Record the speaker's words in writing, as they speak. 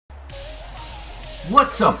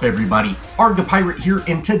What's up, everybody? Arrg the Pirate here,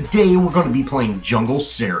 and today we're going to be playing Jungle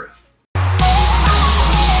Serath.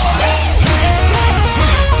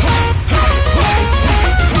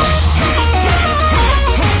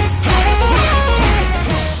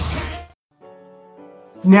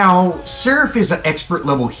 Now, Serath is an expert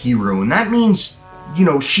level hero, and that means,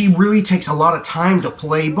 she really takes a lot of time to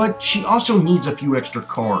play, but she also needs a few extra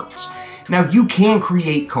cards. Now, you can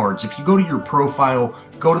create cards. If you go to your profile,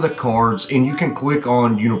 go to the cards, and you can click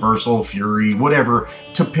on Universal, Fury, whatever,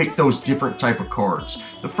 to pick those different type of cards.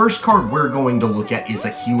 The first card we're going to look at is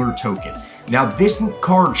a healer token. Now, this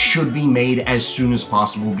card should be made as soon as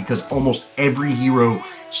possible because almost every hero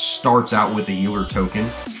starts out with a healer token.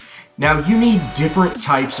 Now, you need different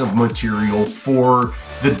types of material for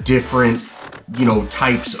the different,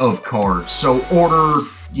 types of cards. So, Order,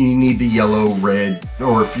 you need the yellow, red,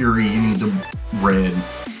 or Fury, you need the red.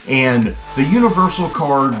 And the Universal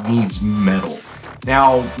card needs metal.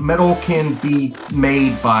 Now, metal can be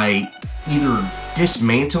made by either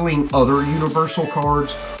dismantling other Universal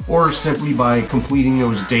cards or simply by completing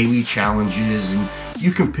those daily challenges, and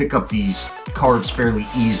you can pick up these cards fairly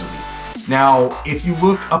easily. Now, if you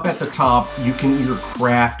look up at the top, you can either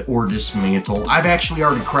craft or dismantle. I've actually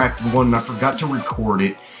already crafted one and I forgot to record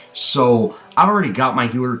it, so I've already got my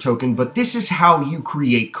healer token, but this is how you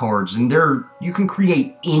create cards, and you can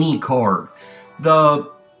create any card.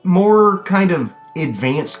 The more kind of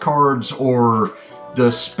advanced cards or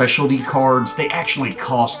the specialty cards, they actually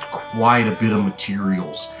cost quite a bit of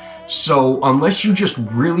materials. So unless you just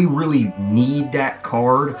really need that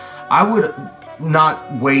card, I would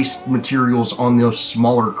not waste materials on those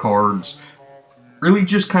smaller cards. Really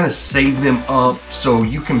just kind of save them up so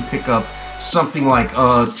you can pick up something like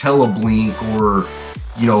a Teleblink or,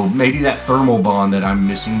 maybe that Thermal Bond that I'm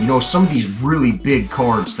missing. Some of these really big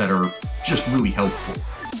cards that are just really helpful.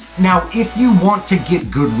 Now, if you want to get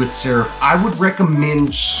good with Serath, I would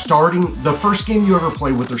recommend starting the first game you ever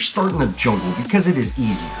play with, or start in the jungle because it is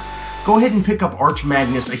easier. Go ahead and pick up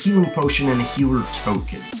Archmagnus, a healing potion, and a healer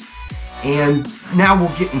token. And now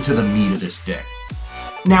we'll get into the meat of this deck.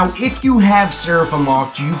 Now, if you have Serath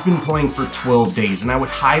unlocked, you've been playing for 12 days, and I would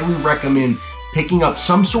highly recommend picking up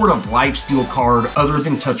some sort of lifesteal card other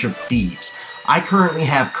than Touch of Thieves. I currently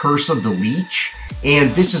have Curse of the Leech,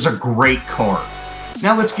 and this is a great card.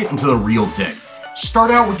 Now let's get into the real deck.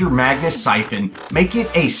 Start out with your Magnus Siphon, make it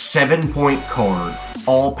a 7-point card,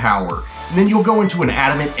 all power. And then you'll go into an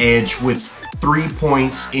Adamant Edge with 3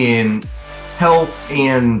 points in health,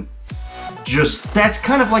 and that's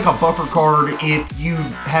kind of like a buffer card if you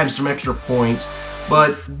have some extra points,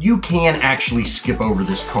 but you can actually skip over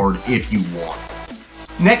this card if you want.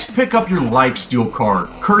 Next, pick up your lifesteal card.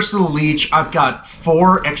 Curse of the Leech, I've got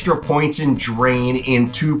 4 extra points in Drain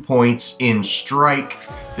and 2 points in Strike.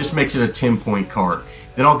 This makes it a 10-point card.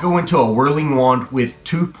 Then I'll go into a Whirling Wand with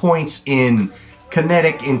 2 points in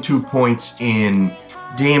Kinetic and 2 points in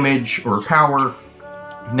Damage or Power.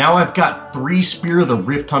 Now I've got 3 Spear of the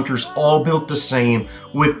Rift Hunters, all built the same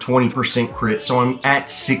with 20% crit, so I'm at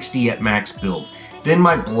 60 at max build. Then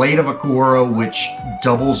my Blade of Agora, which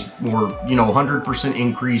doubles or 100%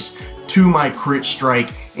 increase to my crit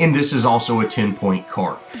strike, and this is also a 10-point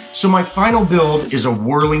card. So my final build is a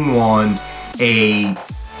Whirling Wand, a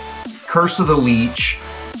Curse of the Leech,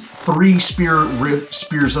 3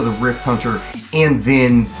 Spears of the Rift Hunter, and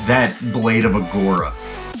then that Blade of Agora.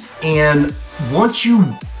 And once you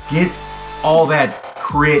get all that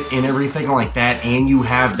crit and everything like that, and you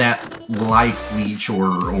have that Life Leech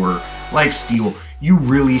or Life Steal, you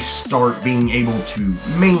really start being able to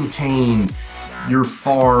maintain your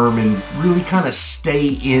farm and really kind of stay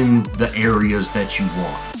in the areas that you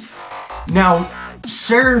want. Now,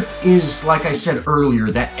 Serath is, like I said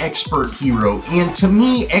earlier, that expert hero, and to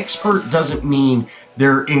me, expert doesn't mean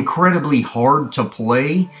they're incredibly hard to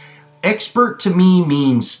play. Expert to me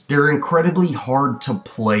means they're incredibly hard to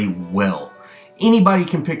play well. Anybody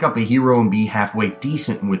can pick up a hero and be halfway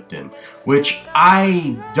decent with them, which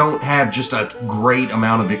I don't have just a great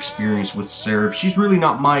amount of experience with Serath. She's really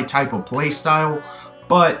not my type of playstyle,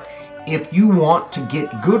 but if you want to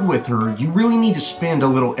get good with her, you really need to spend a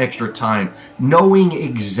little extra time knowing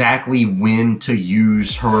exactly when to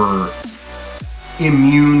use her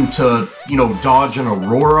immune to, dodge an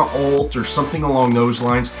Aurora ult or something along those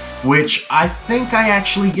lines, which I think I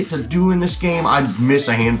actually get to do in this game. I miss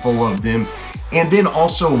a handful of them. And then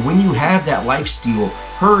also, when you have that lifesteal,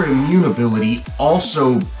 her immune ability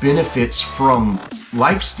also benefits from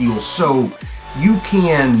lifesteal, so you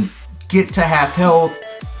can get to half health,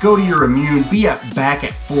 go to your immune, be back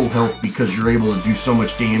at full health because you're able to do so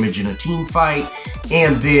much damage in a team fight,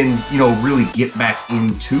 and then, really get back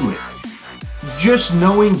into it. just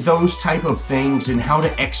knowing those type of things and how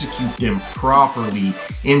to execute them properly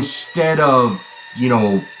instead of, you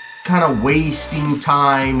know, kind of wasting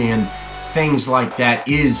time and things like that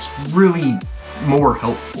is really more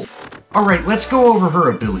helpful. Alright, let's go over her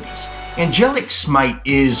abilities. Angelic Smite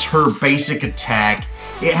is her basic attack.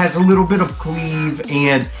 It has a little bit of cleave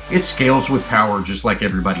and it scales with power just like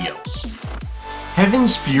everybody else.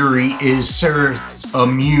 Heaven's Fury is Serath's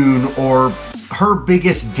immune, or her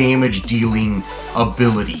biggest damage dealing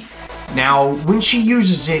ability. Now, when she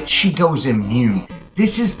uses it, she goes immune.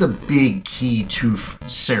 This is the big key to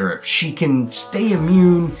Serath. She can stay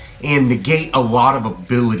immune and negate a lot of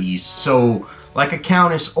abilities. So, like a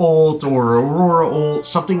Countess ult or Aurora ult,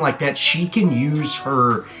 something like that, she can use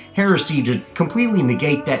her Heresy to completely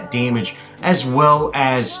negate that damage as well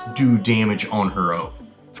as do damage on her own.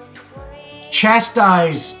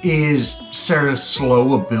 Chastise is Serath's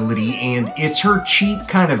slow ability, and it's her cheap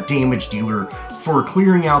kind of damage dealer for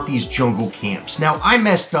clearing out these jungle camps. Now, I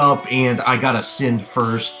messed up and I got Ascend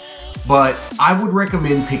first, but I would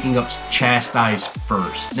recommend picking up Chastise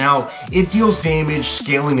first. Now, it deals damage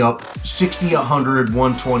scaling up 60, 100,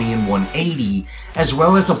 120, and 180, as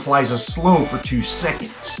well as applies a slow for 2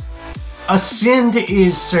 seconds. Ascend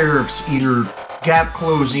is Serath's either gap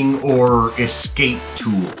closing or escape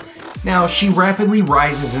tool. Now, she rapidly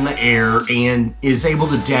rises in the air and is able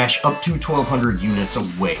to dash up to 1200 units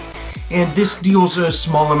away. And this deals a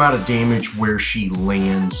small amount of damage where she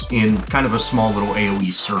lands in kind of a small little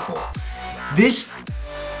AoE circle. This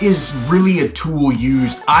is really a tool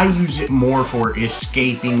used, I use it more for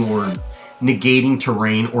escaping or negating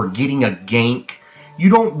terrain or getting a gank. You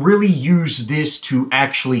don't really use this to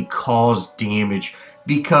actually cause damage,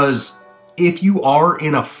 because if you are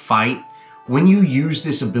in a fight, when you use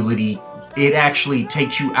this ability, it actually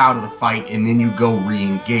takes you out of the fight and then you go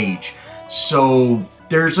re-engage. So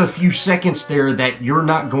there's a few seconds there that you're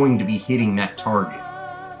not going to be hitting that target.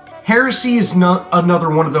 Heresy is not another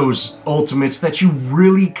one of those ultimates that you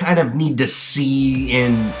really kind of need to see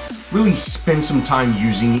and really spend some time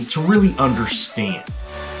using it to really understand.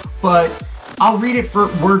 But I'll read it for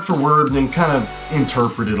word and then kind of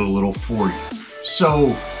interpret it a little for you.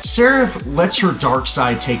 So, Serath lets her dark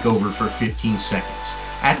side take over for 15 seconds.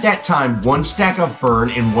 At that time, 1 stack of burn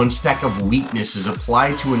and 1 stack of weakness is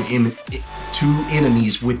applied to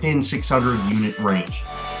enemies within 600 unit range.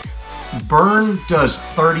 Burn does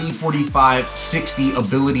 30, 45, 60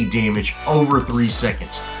 ability damage over 3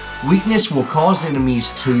 seconds. Weakness will cause enemies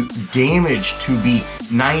to damage to be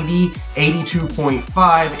 90,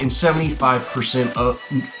 82.5, and 75%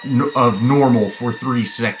 of normal for 3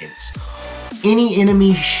 seconds. Any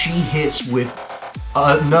enemy she hits with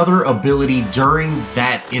another ability during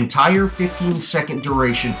that entire 15-second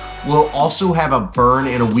duration will also have a burn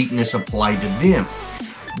and a weakness applied to them.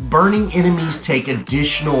 Burning enemies take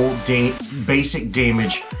additional basic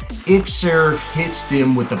damage if Serath hits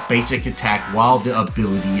them with a basic attack while the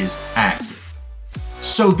ability is active.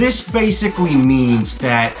 So this basically means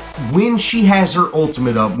that when she has her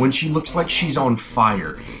ultimate up, when she looks like she's on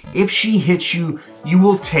fire, if she hits you, you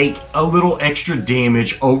will take a little extra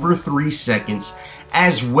damage over 3 seconds,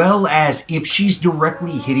 as well as if she's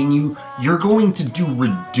directly hitting you, you're going to do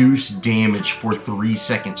reduced damage for 3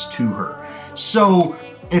 seconds to her. So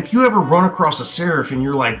if you ever run across a Serath and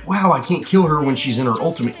you're like, wow, I can't kill her when she's in her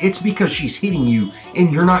ultimate, it's because she's hitting you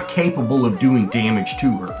and you're not capable of doing damage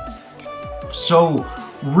to her. So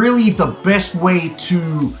really the best way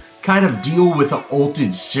to kind of deal with an ulted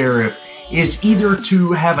Serath is either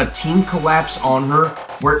to have a team collapse on her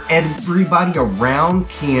where everybody around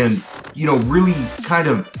can, you know, really kind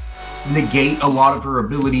of negate a lot of her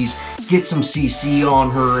abilities, get some CC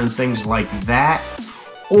on her and things like that.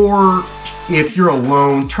 Or if you're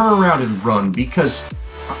alone, turn around and run, because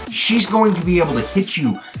she's going to be able to hit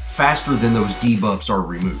you faster than those debuffs are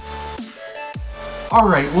removed.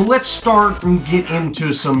 Alright, well let's start and get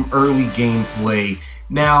into some early gameplay.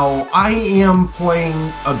 Now, I am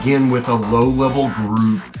playing again with a low-level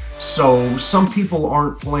group, so some people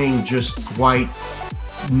aren't playing just quite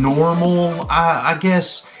normal, I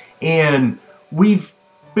guess, and we've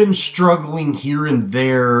been struggling here and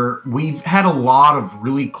there. We've had a lot of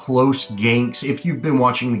really close ganks. If you've been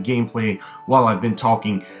watching the gameplay while I've been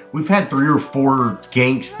talking, we've had 3 or 4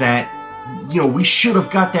 ganks that, you know, we should have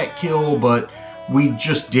got that kill, but we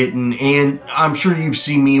just didn't. And I'm sure you've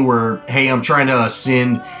seen me where, hey, I'm trying to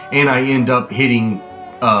ascend and I end up hitting,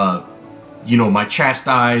 you know, my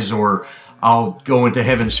Chastise, or I'll go into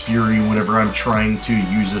Heaven's Fury whenever I'm trying to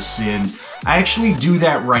use Ascend. I actually do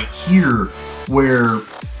that right here, where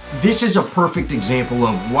this is a perfect example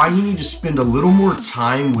of why you need to spend a little more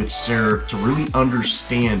time with Serath to really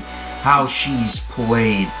understand how she's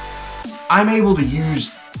played, I'm able to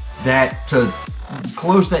use that to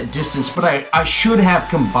close that distance, but I should have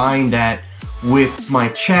combined that with my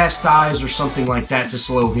chastise or something like that to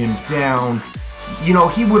slow him down. You know,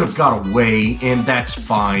 he would have got away, and that's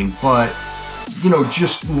fine, but, you know,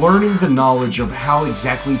 just learning the knowledge of how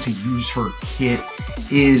exactly to use her kit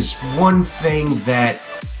is one thing that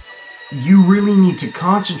you really need to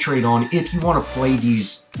concentrate on if you want to play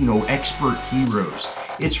these, you know, expert heroes.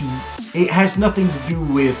 It has nothing to do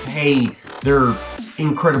with, hey, they're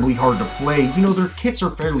incredibly hard to play. You know, their kits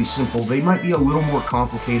are fairly simple. They might be a little more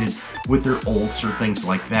complicated with their ults or things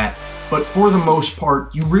like that, but for the most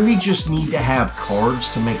part, you really just need to have cards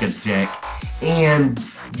to make a deck, and,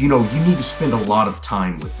 you know, you need to spend a lot of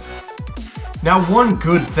time with it. Now, one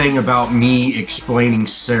good thing about me explaining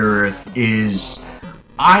Serath is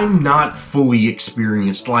I'm not fully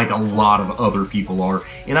experienced like a lot of other people are,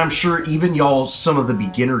 and I'm sure even y'all, some of the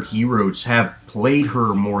beginner heroes, have played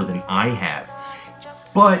her more than I have.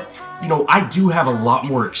 But, you know, I do have a lot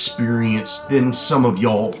more experience than some of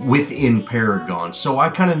y'all within Paragon, so I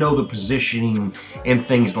kind of know the positioning and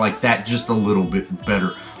things like that just a little bit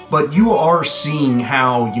better. But you are seeing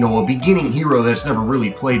how, you know, a beginning hero that's never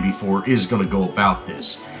really played before is going to go about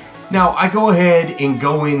this. Now, I go ahead and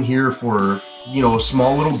go in here for, you know, a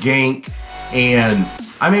small little gank, and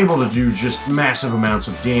I'm able to do just massive amounts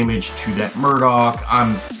of damage to that Murdoch.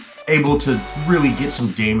 I'm able to really get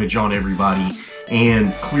some damage on everybody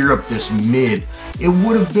and clear up this mid. It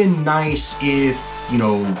would have been nice if, you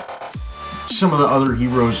know, some of the other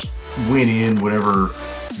heroes went in whenever,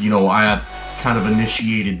 you know, I kind of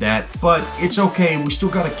initiated that, but it's okay. We still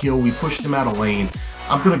got a kill. We pushed him out of lane.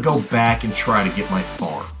 I'm going to go back and try to get my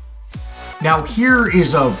farm. Now, here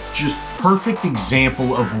is a just perfect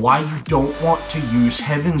example of why you don't want to use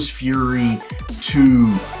Heaven's Fury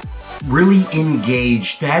to really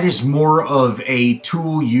engage. That is more of a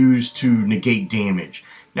tool used to negate damage.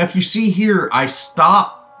 Now, if you see here, I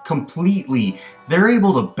stop completely. They're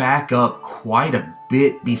able to back up quite a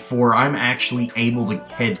bit before I'm actually able to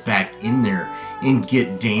head back in there and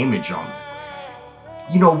get damage on them.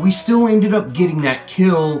 You know, we still ended up getting that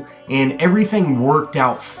kill, and everything worked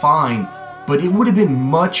out fine, but it would have been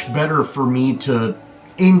much better for me to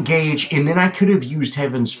engage, and then I could have used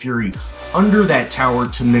Heaven's Fury under that tower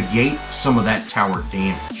to negate some of that tower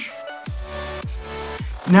damage.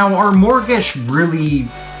 Now, our Morgesh really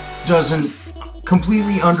doesn't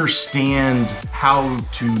completely understand how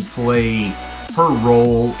to play her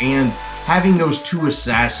role, and having those two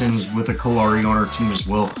assassins with a Kallari on our team as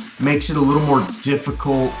well makes it a little more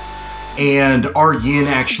difficult, and our Yin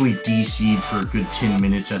actually DC'd for a good 10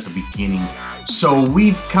 minutes at the beginning. So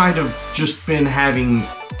we've kind of just been having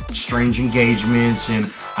strange engagements, and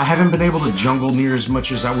I haven't been able to jungle near as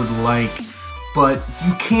much as I would like. But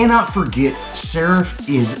you cannot forget, Serath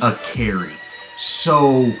is a carry.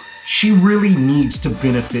 So she really needs to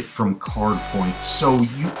benefit from card points. So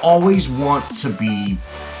you always want to be,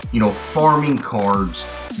 you know, farming cards.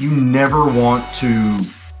 You never want to,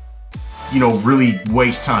 you know, really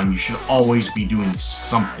waste time. You should always be doing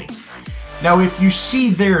something. Now, if you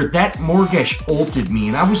see there, that Morgesh ulted me,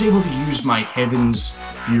 and I was able to use my Heaven's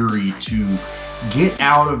Fury to get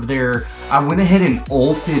out of there. I went ahead and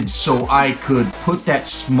ulted so I could put that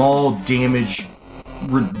small damage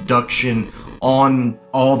reduction on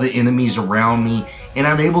all the enemies around me, and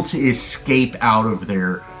I'm able to escape out of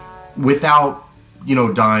there without, you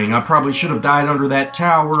know, dying. I probably should have died under that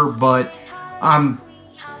tower, but I'm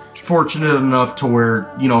fortunate enough to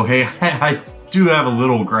where, you know, hey, I do have a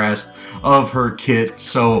little grasp of her kit,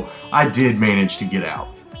 so I did manage to get out.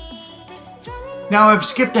 Now, I've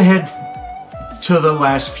skipped ahead to the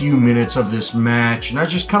last few minutes of this match, and I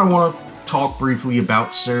just kind of want to talk briefly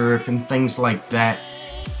about Serath and things like that.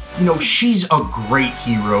 You know, she's a great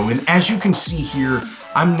hero, and as you can see here,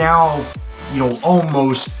 I'm now, you know,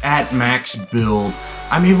 almost at max build.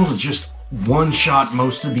 I'm able to just one-shot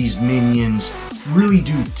most of these minions, really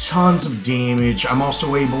do tons of damage. I'm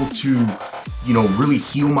also able to, you know, really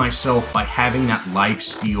heal myself by having that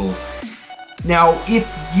lifesteal. Now, if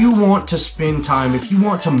you want to spend time, if you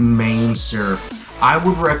want to main Serath, I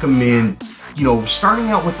would recommend, you know, starting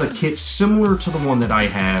out with a kit similar to the one that I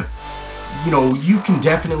have. You know, you can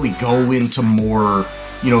definitely go into more,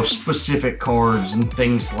 you know, specific cards and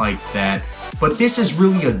things like that. But this is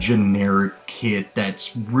really a generic kit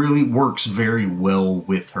that's really works very well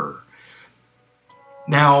with her.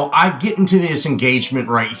 Now, I get into this engagement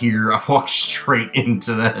right here. I walk straight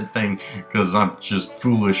into that thing because I'm just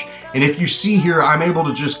foolish. And if you see here, I'm able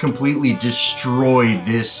to just completely destroy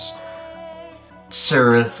this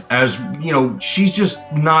Serath, as, you know, she's just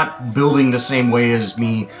not building the same way as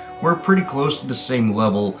me. We're pretty close to the same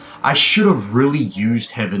level. I should have really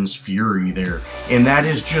used Heaven's Fury there, and that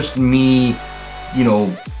is just me, you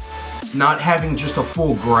know, not having just a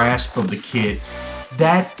full grasp of the kit.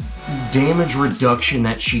 That damage reduction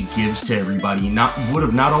that she gives to everybody would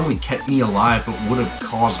have not only kept me alive, but would have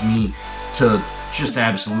caused me to just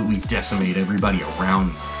absolutely decimate everybody around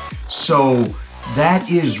me. So that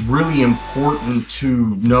is really important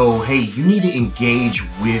to know. Hey, you need to engage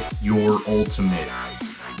with your ultimate.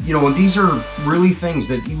 You know, and these are really things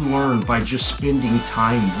that you learn by just spending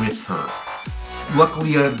time with her.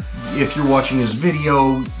 Luckily, if you're watching this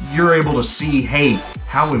video, you're able to see, hey,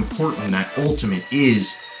 how important that ultimate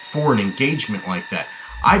is for an engagement like that.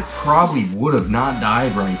 I probably would have not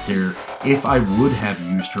died right there if I would have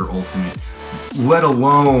used her ultimate, let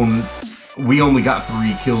alone we only got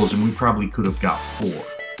 3 kills and we probably could have got 4.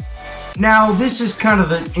 Now, this is kind of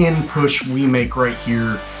the end push we make right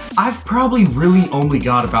here. I've probably really only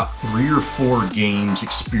got about 3 or 4 games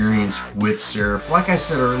experience with Serath. Like I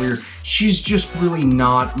said earlier, she's just really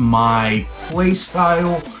not my play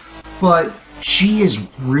style, but she is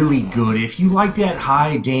really good. If you like that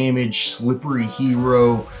high damage, slippery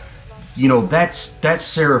hero, you know, that's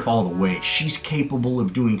Serath all the way. She's capable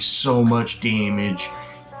of doing so much damage.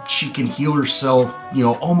 She can heal herself, you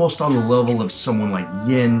know, almost on the level of someone like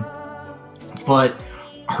Yin, but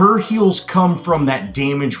her heals come from that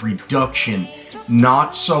damage reduction,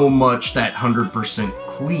 not so much that 100%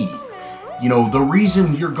 cleave. You know, the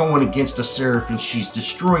reason you're going against a Serath and she's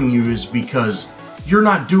destroying you is because you're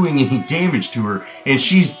not doing any damage to her, and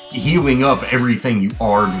she's healing up everything you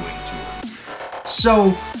are doing to her.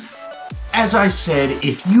 So, as I said,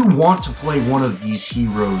 if you want to play one of these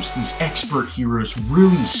heroes, these expert heroes,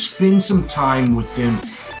 really spend some time with them.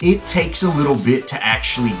 It takes a little bit to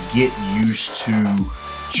actually get used to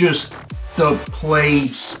just the play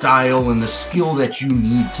style and the skill that you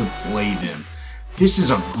need to play them. This is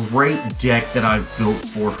a great deck that I've built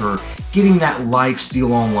for her. Getting that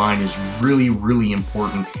lifesteal online is really, really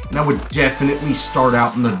important, and I would definitely start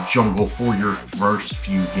out in the jungle for your first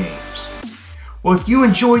few games. Well, if you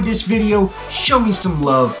enjoyed this video, show me some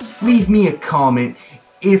love, leave me a comment.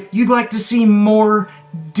 If you'd like to see more,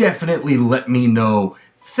 definitely let me know.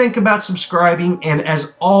 Think about subscribing, and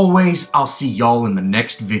as always, I'll see y'all in the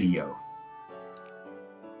next video.